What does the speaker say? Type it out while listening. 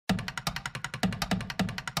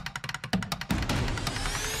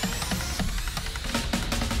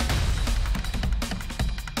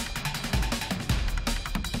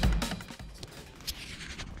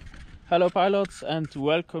Hello pilots and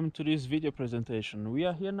welcome to this video presentation. We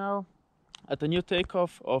are here now at the new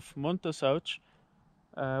takeoff of Mont Seuc.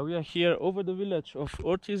 We are here over the village of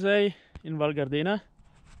Ortisei in Val Gardena,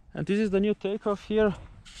 and this is the new takeoff here.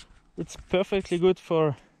 It's perfectly good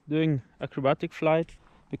for doing acrobatic flight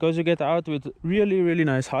because you get out with really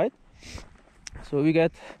nice height. So we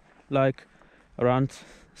get like around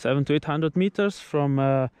 700 to 800 meters from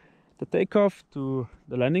the takeoff to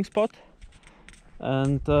the landing spot.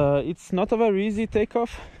 And it's not a very easy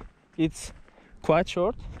takeoff. It's quite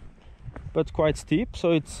short but quite steep,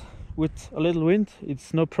 so it's with a little wind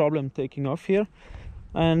it's no problem taking off here.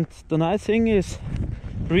 And the nice thing is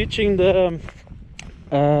reaching the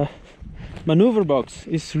maneuver box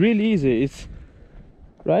is really easy. It's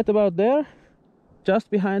right about there,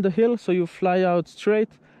 just behind the hill, so you fly out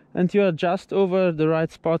straight and you are just over the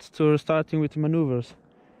right spot to starting with the maneuvers.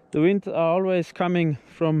 The wind are always coming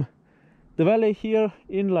from the valley here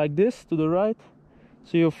in like this to the right,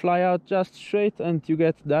 so you fly out just straight and you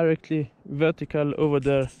get directly vertical over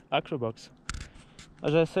the Acro box.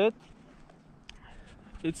 As I said,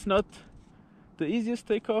 it's not the easiest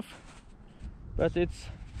takeoff, but it's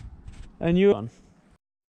a new one.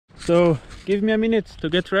 So give me a minute to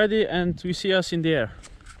get ready and we see us in the air.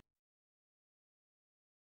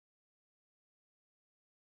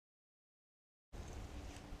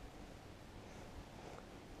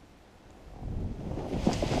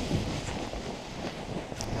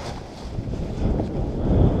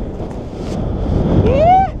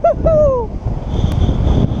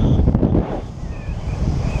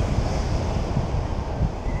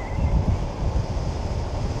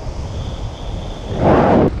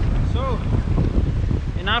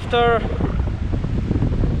 After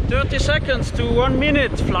 30 seconds to 1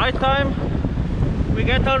 minute flight time, we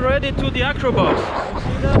get already to the Acro box. You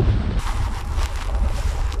see that?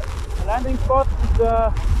 The landing spot is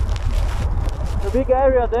the big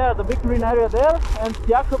area there, the big green area there, and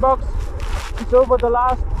the Acro box is over the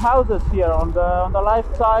last houses here on the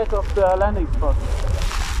left side of the landing spot.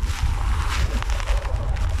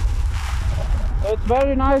 So it's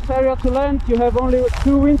very nice area to land. You have only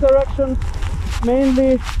two wind directions,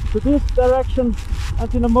 mainly to this direction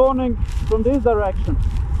and in the morning from this direction.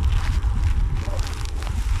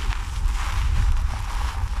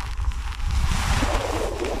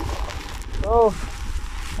 So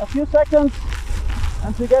a few seconds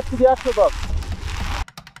and we get to the Acro box.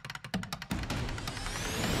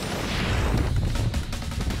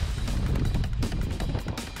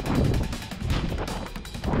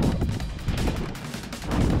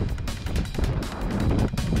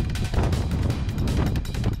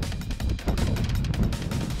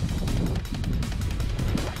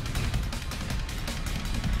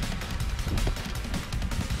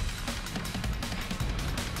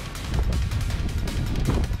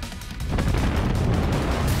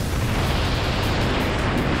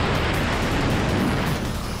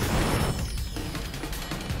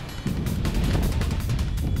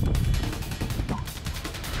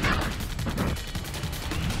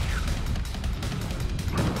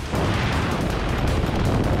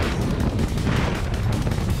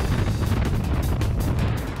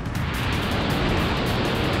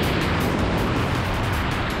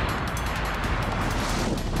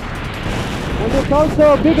 And it's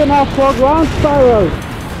also big enough for ground spirals.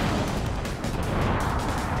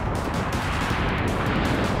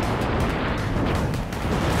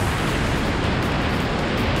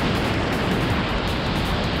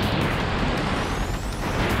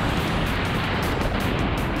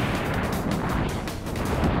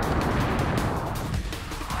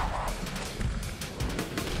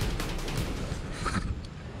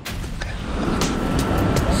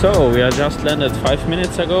 So we are just landed 5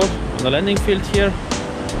 minutes ago on the landing field here.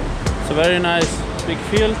 It's a very nice big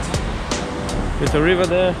field with a river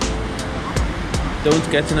there.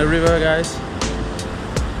 Don't get in a river, guys.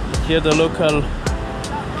 Here the local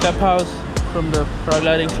clap house from the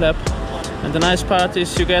paragliding clap. And the nice part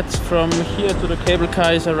is you get from here to the cable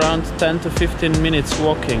car is around 10 to 15 minutes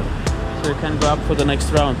walking. So you can go up for the next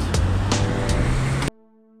round.